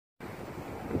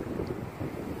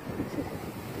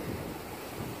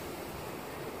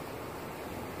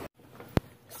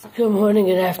Good morning,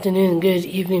 good afternoon, good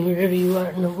evening, wherever you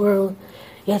are in the world.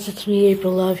 Yes, it's me,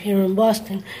 April Love, here in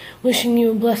Boston, wishing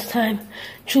you a blessed time.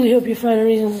 Truly hope you find a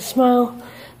reason to smile,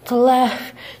 to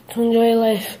laugh, to enjoy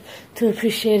life, to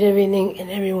appreciate everything and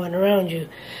everyone around you.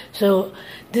 So,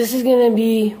 this is going to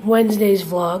be Wednesday's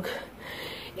vlog,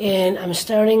 and I'm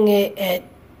starting it at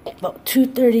about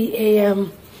 2:30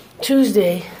 a.m.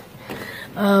 Tuesday,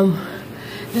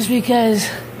 just because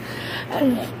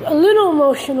I'm a little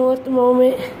emotional at the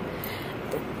moment.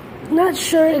 Not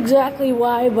sure exactly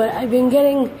why, but I've been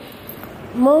getting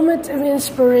moments of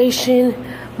inspiration,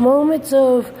 moments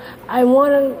of I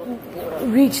want to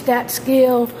reach that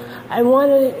scale, I want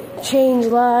to change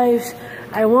lives,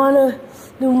 I want to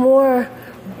do more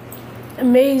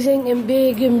amazing and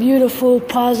big and beautiful,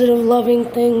 positive, loving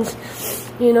things,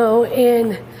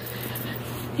 and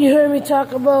you heard me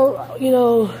talk about,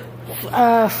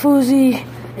 Fuzi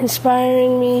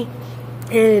inspiring me,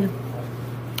 and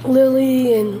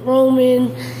Lily and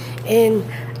Roman, and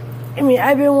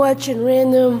I've been watching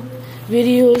random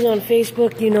videos on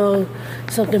Facebook.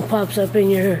 Something pops up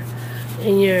in your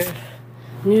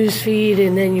news feed,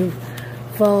 and then you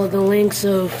follow the links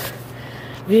of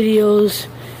videos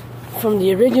from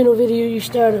the original video you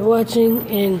started watching,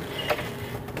 and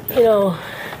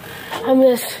I'm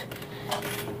just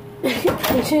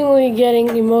continually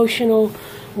getting emotional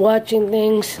watching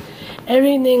things,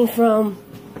 everything from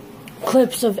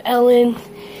clips of Ellen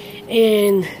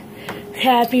and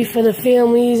happy for the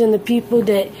families and the people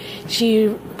that she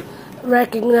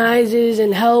recognizes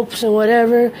and helps and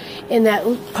whatever, and that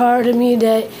part of me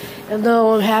that,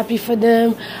 although I'm happy for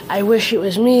them, I wish it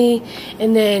was me.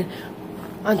 And then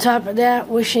on top of that,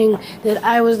 wishing that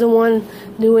I was the one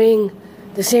doing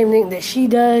the same thing that she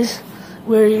does,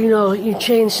 where you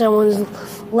change someone's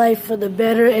life for the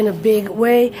better in a big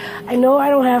way. I know I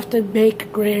don't have to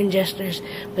make grand gestures,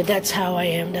 but that's how I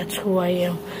am. That's who I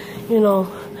am,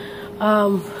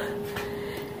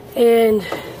 and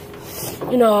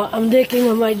I'm thinking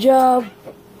of my job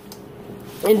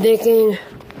and thinking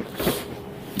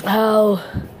how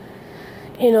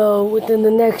within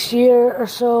the next year or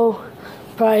so,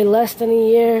 probably less than a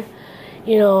year,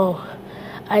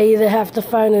 I either have to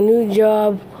find a new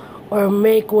job or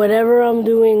make whatever I'm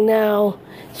doing now,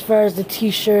 as far as the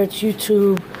t-shirts,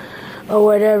 YouTube, or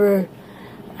whatever.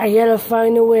 I gotta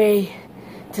find a way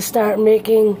to start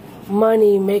making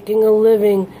money, making a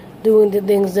living, doing the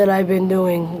things that I've been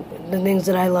doing, the things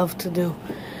that I love to do.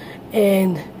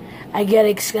 And I get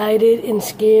excited and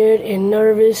scared and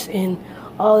nervous and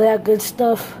all that good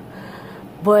stuff.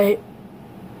 But,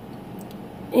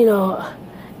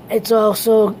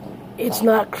 it's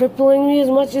not crippling me as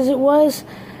much as it was.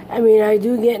 I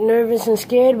do get nervous and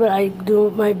scared, but I do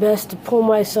my best to pull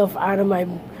myself out of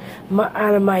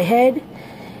my head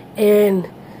and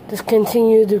just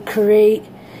continue to create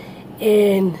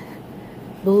and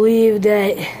believe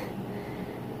that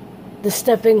the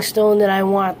stepping stone that I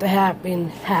want to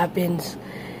happen happens.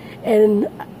 And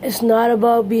it's not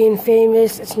about being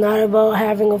famous. It's not about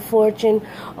having a fortune,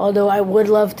 although I would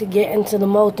love to get into the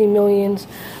multi-millions,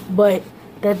 but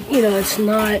that, it's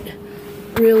not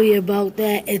really about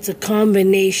that. It's a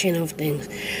combination of things.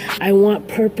 I want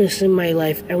purpose in my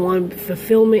life. I want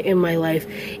fulfillment in my life.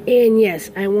 And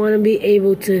yes, I want to be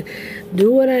able to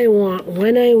do what I want,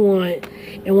 when I want.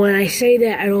 And when I say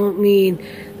that, I don't mean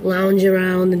lounge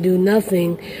around and do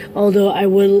nothing. Although I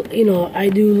will, I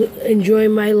do enjoy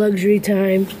my luxury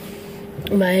time,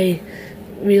 my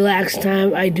relaxed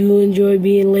time. I do enjoy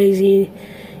being lazy,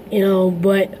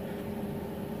 but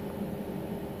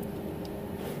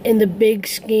in the big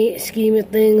scheme of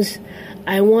things,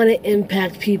 I want to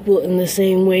impact people in the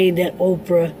same way that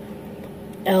Oprah,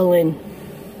 Ellen,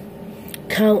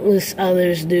 countless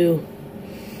others do.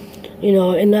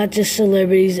 And not just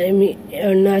celebrities,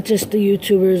 or not just the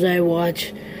YouTubers I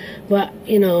watch, but,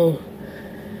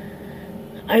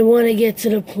 I want to get to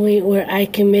the point where I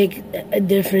can make a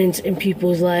difference in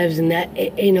people's lives, and that,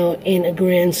 in a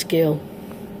grand scale.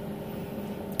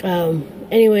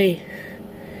 Anyway,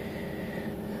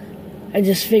 I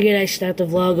just figured I'd start the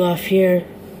vlog off here,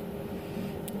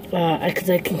 because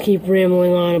I can keep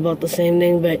rambling on about the same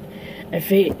thing, but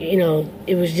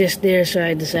it was just there, so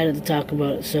I decided to talk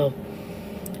about it. So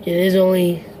it is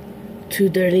only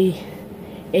 2:30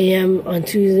 a.m. on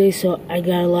Tuesday, so I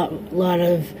got a lot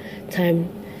of time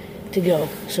to go.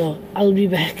 So I'll be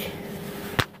back.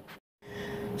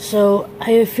 So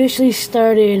I officially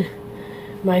started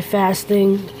my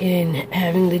fasting and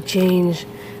having to change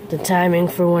the timing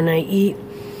for when I eat,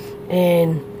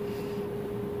 and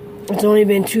it's only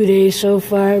been 2 days so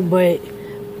far, but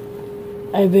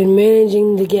I've been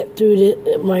managing to get through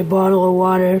my bottle of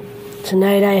water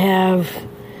Tonight I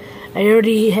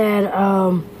already had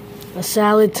a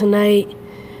salad tonight.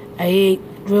 I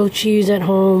ate grilled cheese at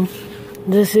home.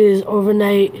 This is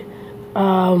overnight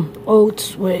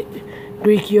oats with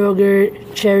Greek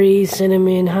yogurt, cherries,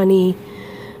 cinnamon, honey,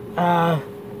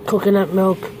 coconut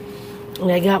milk.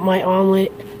 And I got my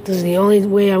omelet. This is the only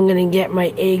way I'm going to get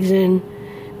my eggs in,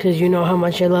 because you know how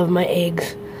much I love my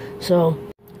eggs. So,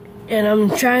 and I'm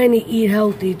trying to eat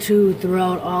healthy too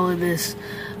throughout all of this.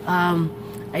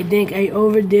 I think I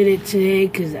overdid it today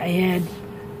because I had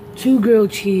 2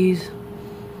 grilled cheese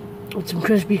with some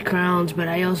crispy crowns, but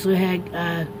I also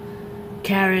had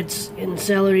carrots and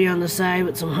celery on the side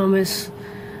with some hummus.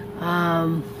 A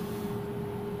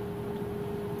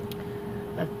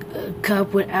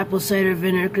cup with apple cider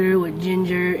vinegar with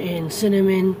ginger and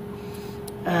cinnamon.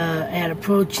 I had a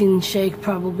protein shake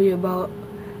probably about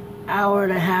an hour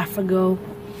and a half ago,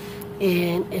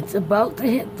 and it's about to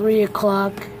hit 3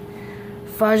 o'clock.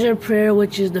 Fajr prayer,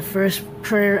 which is the first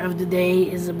prayer of the day,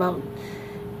 is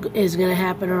gonna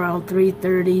happen around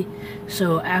 3:30.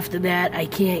 So after that, I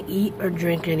can't eat or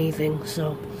drink anything.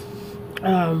 So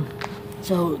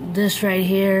this right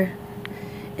here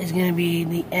is gonna be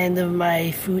the end of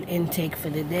my food intake for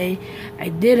the day. I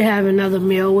did have another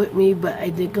meal with me, but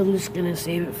I think I'm just gonna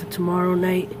save it for tomorrow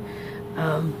night.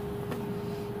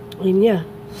 And yeah,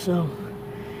 so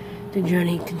the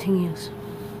journey continues.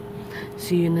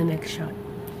 See you in the next shot.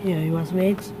 Yeah, you want some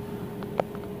eggs?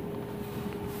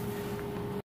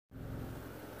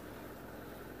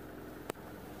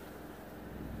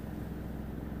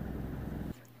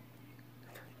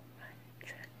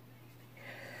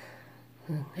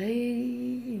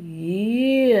 Hey,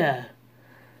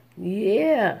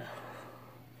 yeah.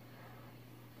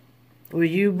 Were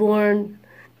you born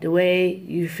the way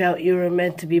you felt you were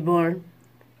meant to be born?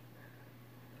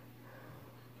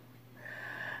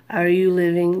 Are you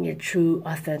living your true,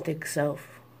 authentic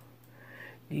self?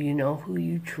 Do you know who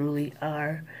you truly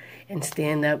are and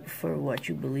stand up for what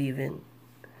you believe in?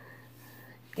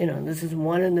 You know, this is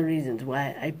one of the reasons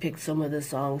why I picked some of the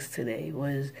songs today.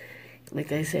 Was,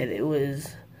 like I said, it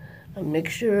was a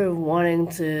mixture of wanting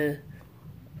to,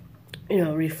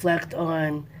 reflect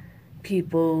on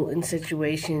people and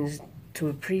situations to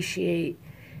appreciate,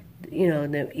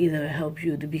 that either help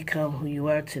you to become who you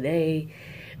are today,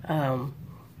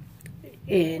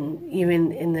 and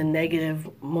even in the negative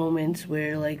moments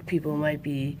where like people might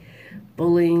be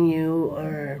bullying you,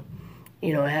 or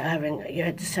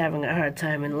you're just having a hard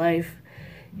time in life,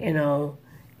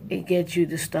 it gets you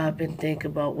to stop and think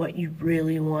about what you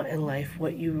really want in life,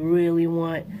 what you really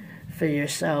want for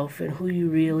yourself, and who you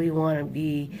really want to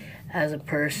be as a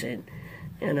person.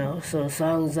 So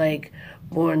songs like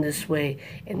Born This Way,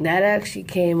 and that actually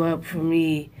came up for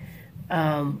me.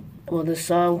 The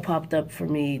song popped up for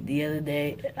me the other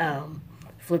day,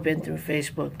 flipping through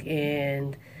Facebook,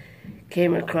 and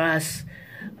came across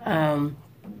some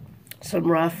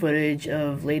raw footage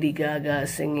of Lady Gaga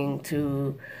singing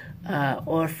to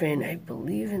Orphan, I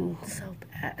believe in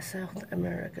South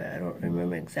America. I don't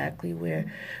remember exactly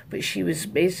where, but she was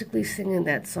basically singing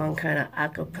that song kind of a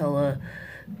cappella,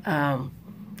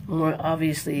 more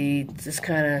obviously just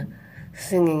kind of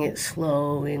singing it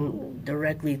slow and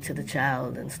directly to the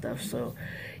child and stuff. So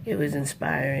it was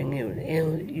inspiring,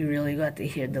 and you really got to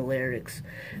hear the lyrics.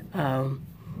 And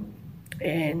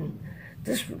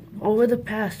just over the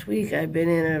past week, I've been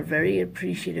in a very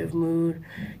appreciative mood,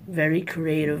 very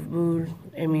creative mood.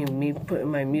 I mean, me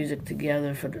putting my music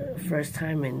together for the first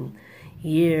time in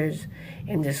years,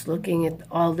 and just looking at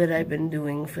all that I've been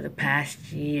doing for the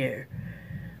past year,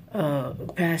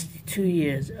 past 2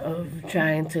 years of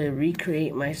trying to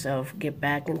recreate myself, get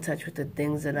back in touch with the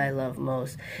things that I love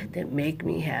most, that make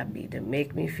me happy, that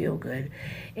make me feel good.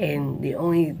 And the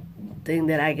only thing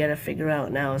that I gotta figure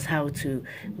out now is how to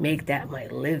make that my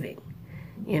living,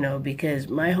 because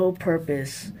my whole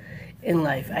purpose in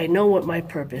life, I know what my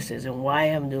purpose is and why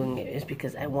I'm doing it, is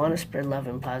because I want to spread love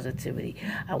and positivity.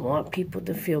 I want people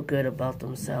to feel good about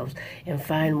themselves and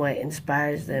find what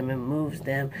inspires them and moves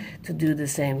them to do the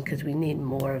same, because we need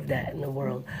more of that in the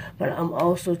world. But I'm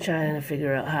also trying to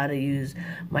figure out how to use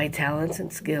my talents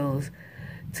and skills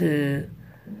to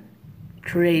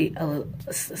create a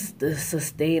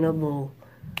sustainable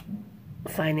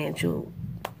financial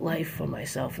life for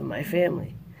myself and my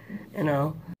family,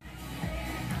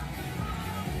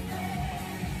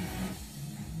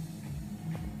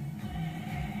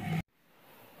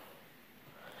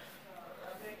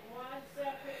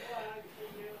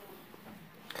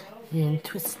 And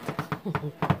twist.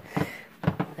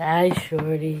 Hi,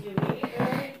 shorty.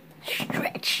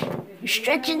 Stretch. You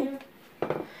stretching?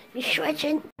 You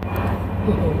stretching?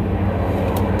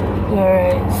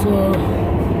 Alright, so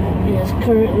it's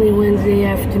currently Wednesday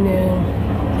afternoon,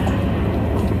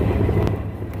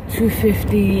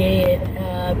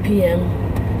 2:50 p.m.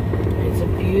 It's a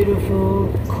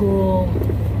beautiful, cool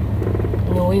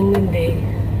New England day,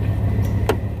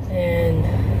 and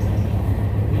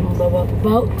I'm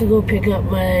about to go pick up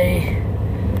my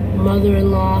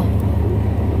mother-in-law,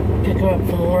 pick her up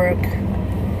from work,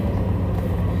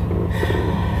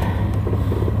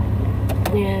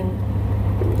 and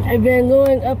I've been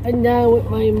going up and down with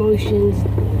my emotions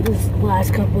this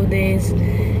last couple of days,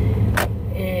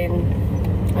 and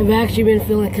I've actually been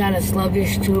feeling kind of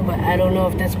sluggish too, but I don't know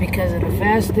if that's because of the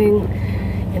fasting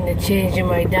and the change in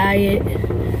my diet,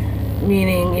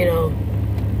 meaning, you know,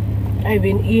 I've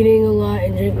been eating a lot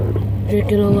and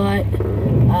drinking a lot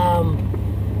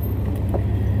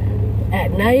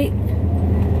at night,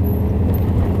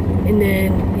 and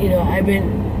then, you know, I've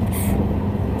been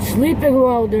sleeping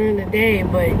well during the day,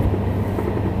 but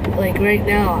like right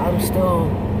now I'm still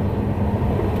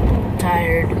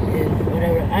tired and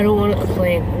whatever. I don't want to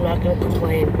complain. I'm not going to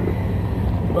complain,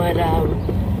 but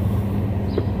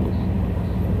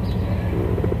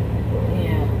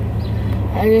yeah,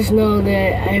 I just know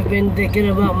that I've been thinking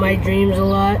about my dreams a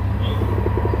lot,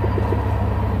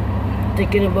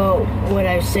 thinking about what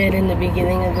I've said in the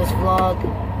beginning of this vlog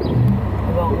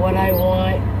about what I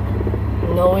want,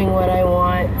 knowing what I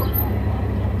want,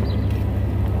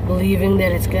 believing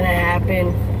that it's gonna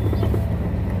happen,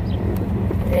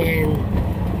 and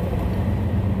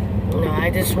you know, I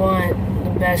just want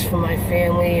the best for my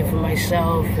family and for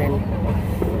myself, and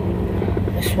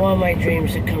I just want my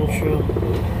dreams to come true.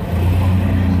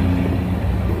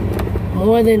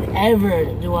 More than ever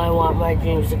do I want my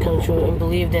dreams to come true and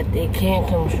believe that they can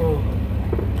come true.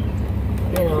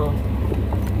 You know,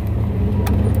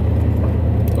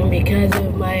 and because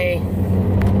of my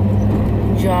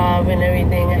job and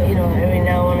everything, you know, every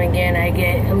now and again I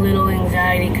get a little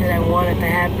anxiety because I want it to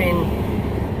happen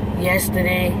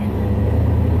yesterday.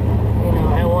 You know,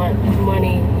 I want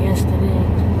money yesterday.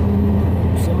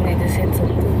 Somebody just hit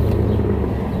something.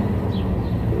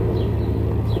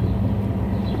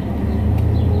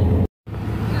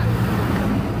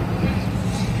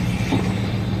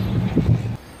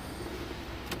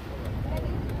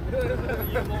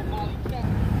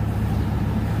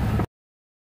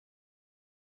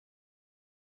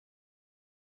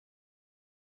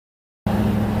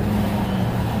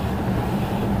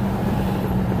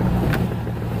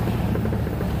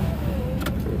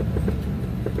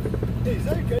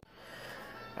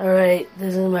 Alright,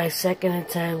 this is my second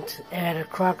attempt at a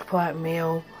crock pot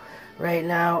meal. Right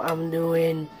now I'm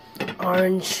doing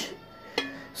orange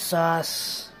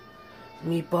sauce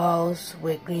meatballs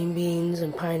with green beans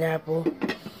and pineapple.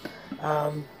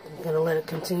 I'm gonna let it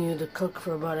continue to cook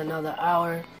for about another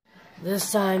hour.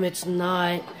 This time it's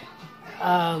not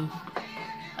a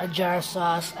jar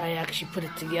sauce. I actually put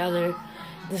it together.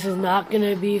 This is not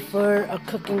gonna be for a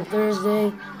cooking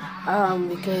Thursday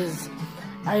because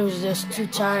I was just too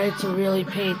tired to really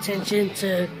pay attention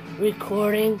to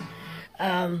recording.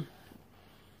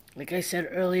 Like I said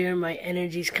earlier, my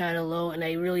energy's kind of low, and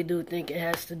I really do think it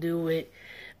has to do with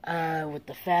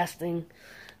the fasting.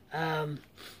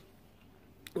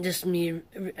 Just me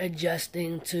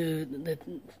adjusting to the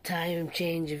time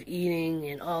change of eating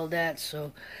and all that.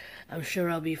 So I'm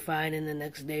sure I'll be fine in the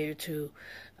next day or two.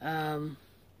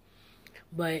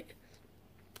 But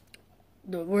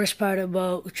the worst part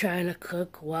about trying to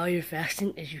cook while you're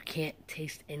fasting is you can't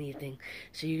taste anything.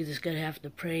 So you're just gonna have to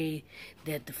pray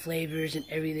that the flavors and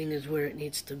everything is where it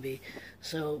needs to be.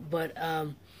 So, but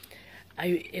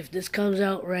if this comes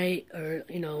out right, or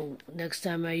you know, next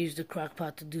time I use the crock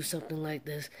pot to do something like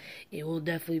this, it will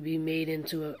definitely be made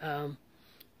into a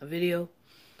video.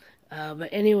 But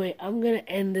anyway, I'm gonna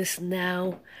end this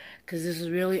now because this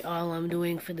is really all I'm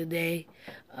doing for the day.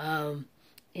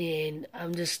 And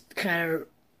I'm just kind of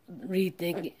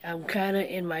rethinking. I'm kind of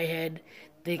in my head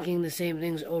thinking the same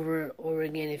things over and over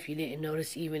again, if you didn't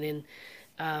notice, even in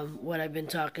what I've been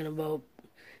talking about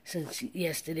since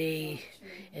yesterday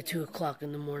at 2 o'clock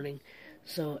in the morning.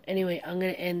 So anyway, I'm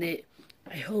going to end it.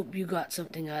 I hope you got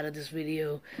something out of this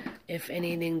video. If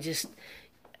anything, just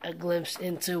a glimpse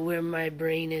into where my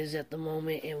brain is at the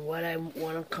moment and what I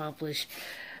want to accomplish.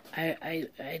 I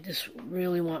just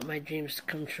really want my dreams to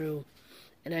come true.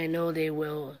 And I know they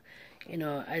will. You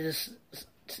know, I just,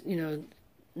 you know,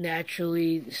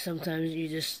 naturally, sometimes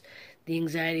the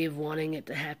anxiety of wanting it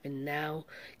to happen now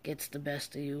gets the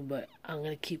best of you. But I'm going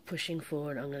to keep pushing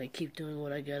forward. I'm going to keep doing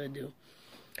what I got to do.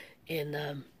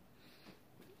 And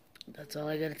that's all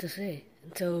I got to say.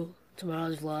 Until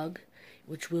tomorrow's vlog,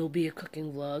 which will be a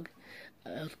cooking vlog,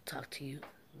 I'll talk to you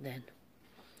then.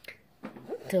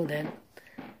 Till then,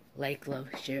 like, love,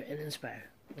 share, and inspire.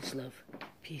 Much love.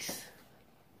 Peace.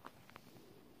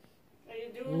 Are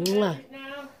you doing the message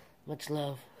now? Much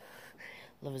love.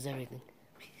 Love is everything.